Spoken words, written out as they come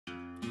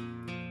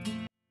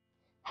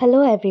Hello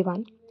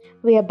everyone,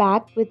 we are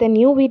back with a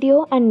new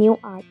video and new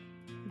art.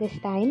 This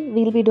time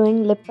we'll be doing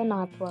Lippan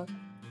artwork.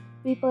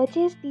 We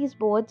purchased these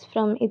boards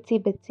from Itsy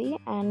Bitsy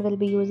and will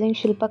be using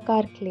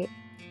Shilpakar clay.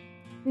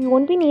 We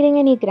won't be needing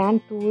any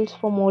grand tools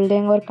for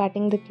molding or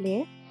cutting the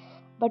clay,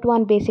 but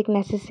one basic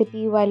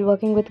necessity while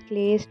working with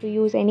clay is to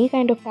use any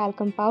kind of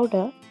talcum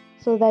powder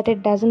so that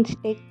it doesn't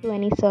stick to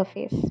any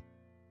surface.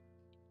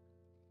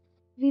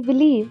 We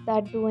believe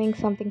that doing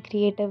something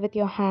creative with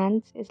your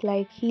hands is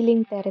like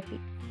healing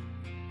therapy.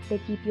 They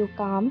keep you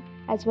calm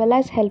as well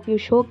as help you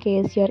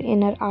showcase your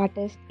inner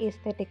artist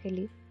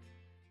aesthetically.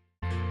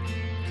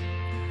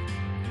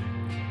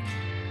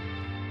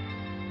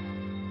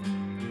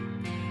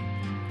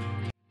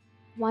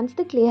 Once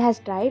the clay has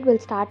dried, we'll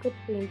start with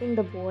painting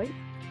the board.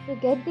 To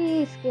get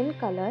the skin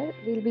color,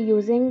 we'll be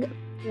using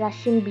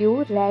Russian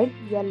blue, red,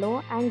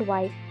 yellow, and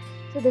white.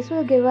 So, this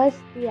will give us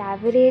the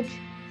average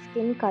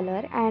skin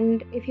color,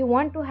 and if you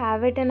want to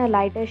have it in a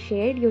lighter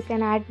shade, you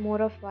can add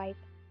more of white.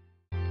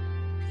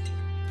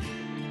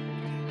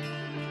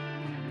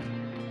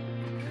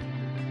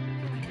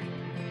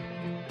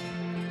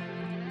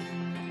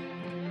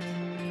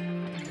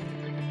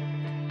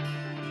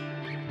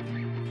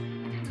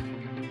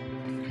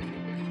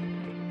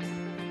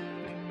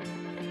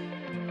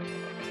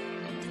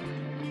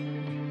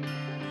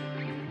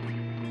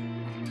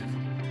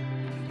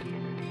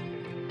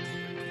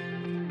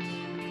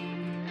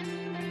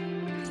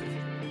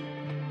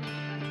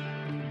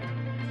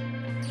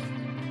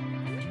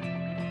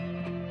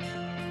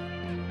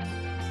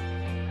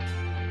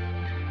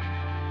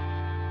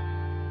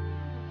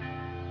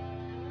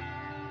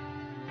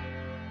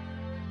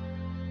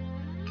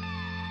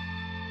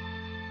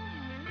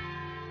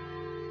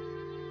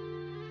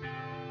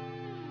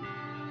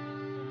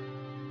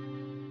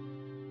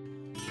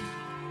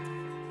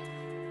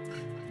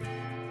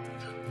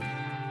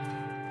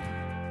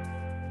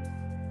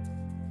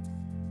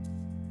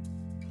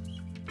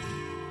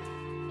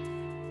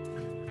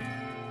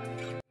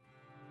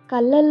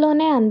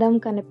 కళ్ళల్లోనే అందం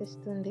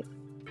కనిపిస్తుంది.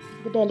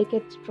 The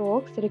delicate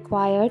strokes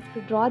required to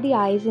draw the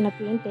eyes in a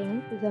painting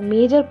is a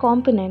major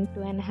component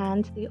to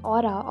enhance the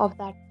aura of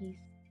that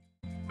piece.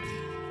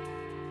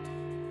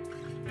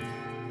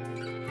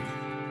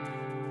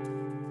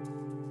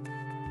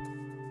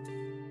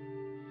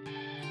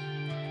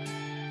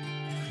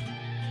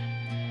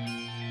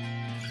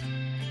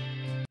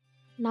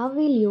 Now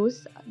we'll use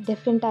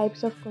different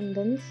types of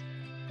kundans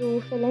to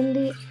fill in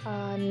the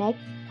neck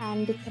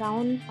and the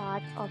crown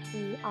part of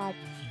the art.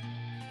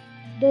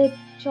 The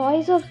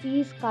choice of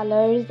these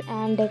colors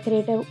and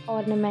decorative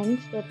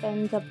ornaments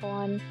depends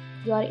upon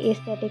your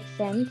aesthetic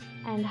sense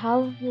and how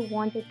you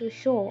want it to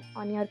show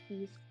on your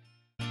piece.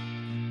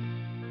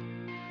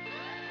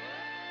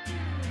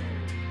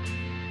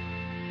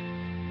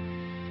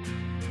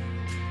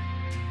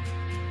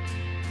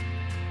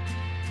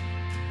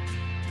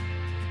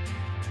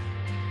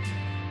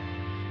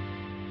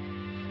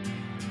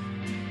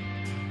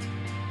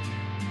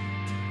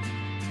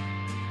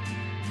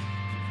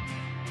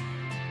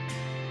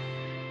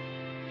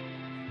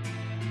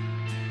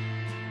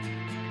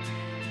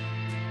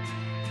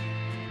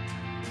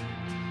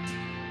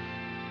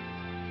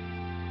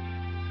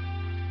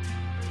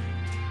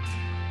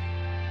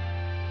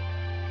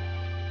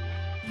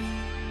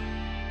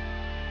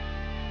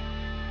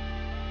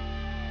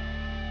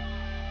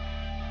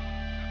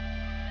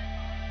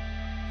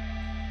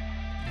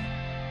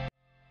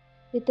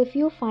 With a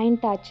few fine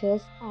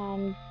touches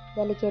and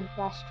delicate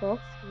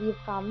brushstrokes,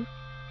 we've come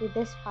to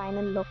this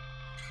final look.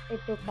 It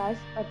took us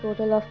a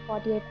total of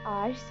 48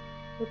 hours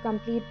to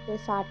complete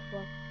this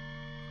artwork.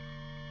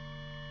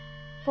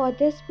 For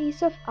this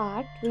piece of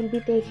art, we'll be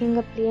taking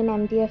a plain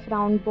MDF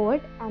round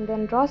board and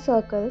then draw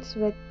circles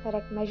with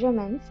correct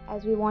measurements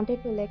as we want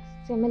it to look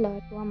similar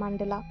to a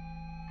mandala.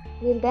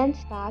 We'll then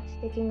start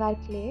sticking our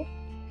clay,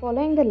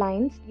 following the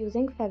lines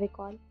using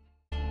Fevicol.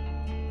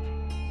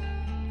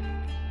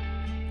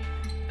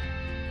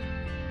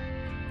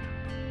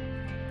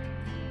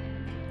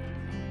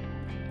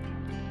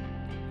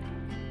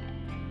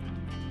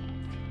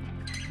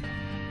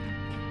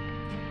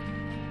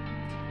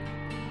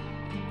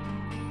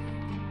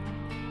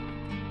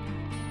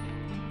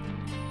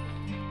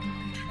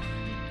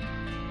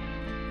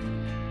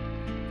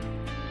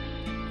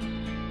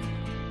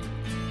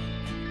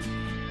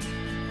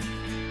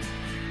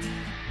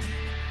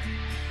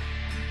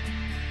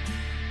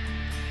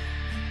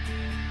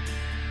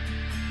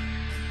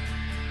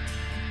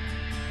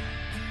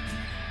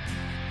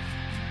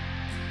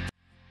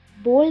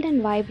 Bold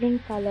and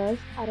vibrant colors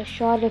are a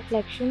sure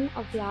reflection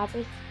of the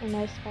artist's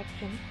inner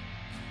spectrum.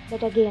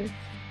 But again,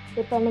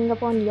 depending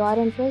upon your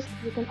interest,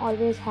 you can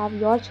always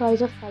have your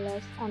choice of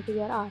colors onto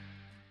your art.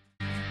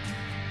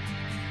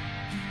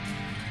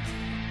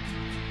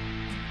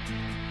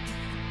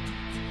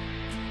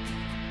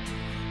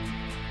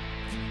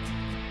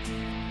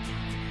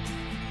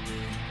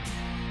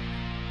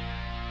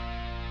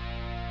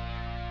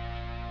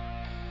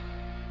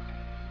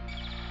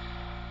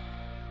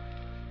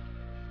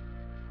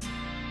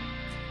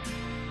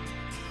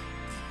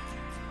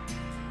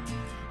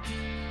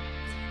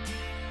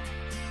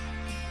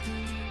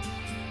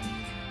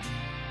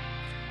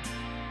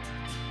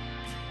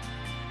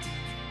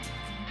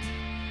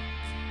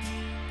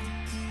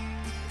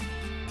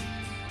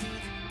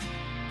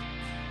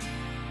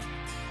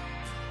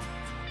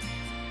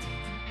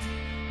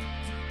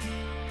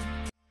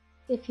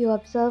 If you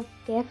observe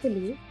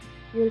carefully,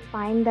 you'll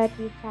find that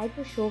we try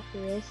to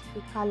showcase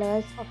the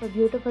colors of a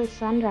beautiful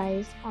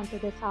sunrise onto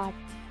this art.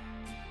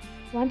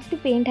 Once the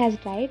paint has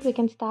dried, we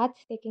can start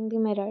sticking the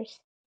mirrors.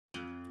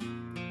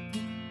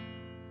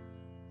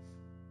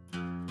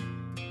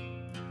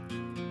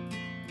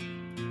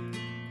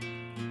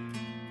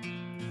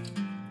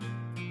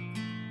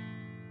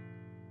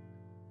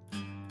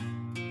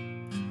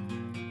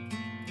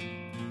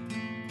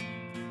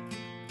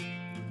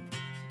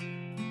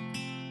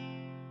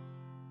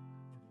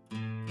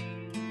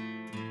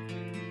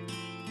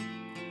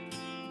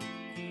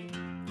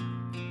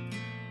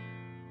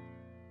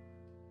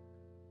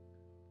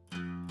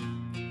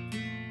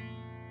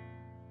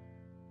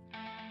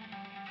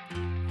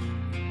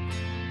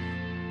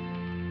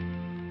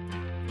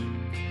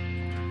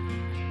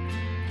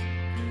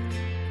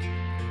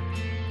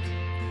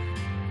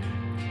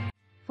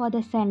 For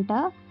the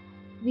center,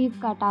 we've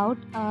cut out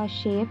a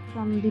shape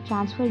from the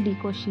transfer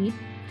deco sheet.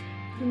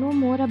 To know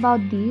more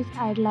about these,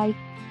 I'd like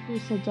to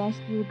suggest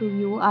you to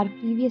view our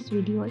previous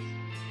videos.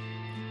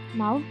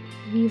 Now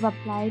we've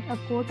applied a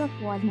coat of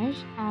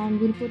varnish and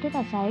we'll put it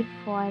aside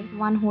for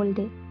one whole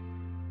day.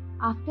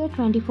 After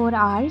 24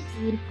 hours,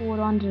 we'll pour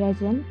on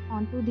resin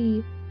onto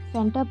the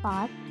center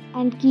part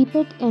and keep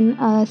it in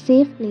a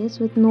safe place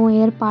with no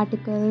air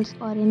particles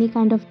or any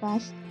kind of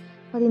dust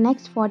for the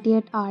next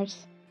 48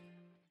 hours.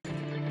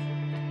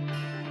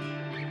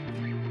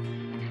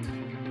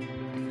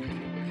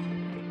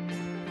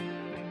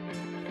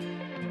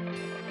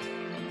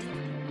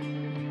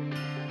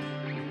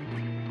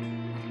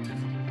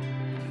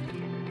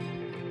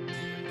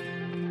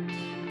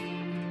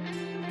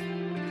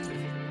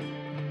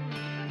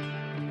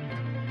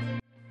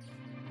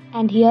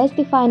 And here's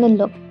the final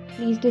look.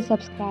 Please do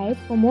subscribe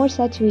for more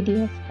such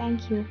videos.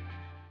 Thank you.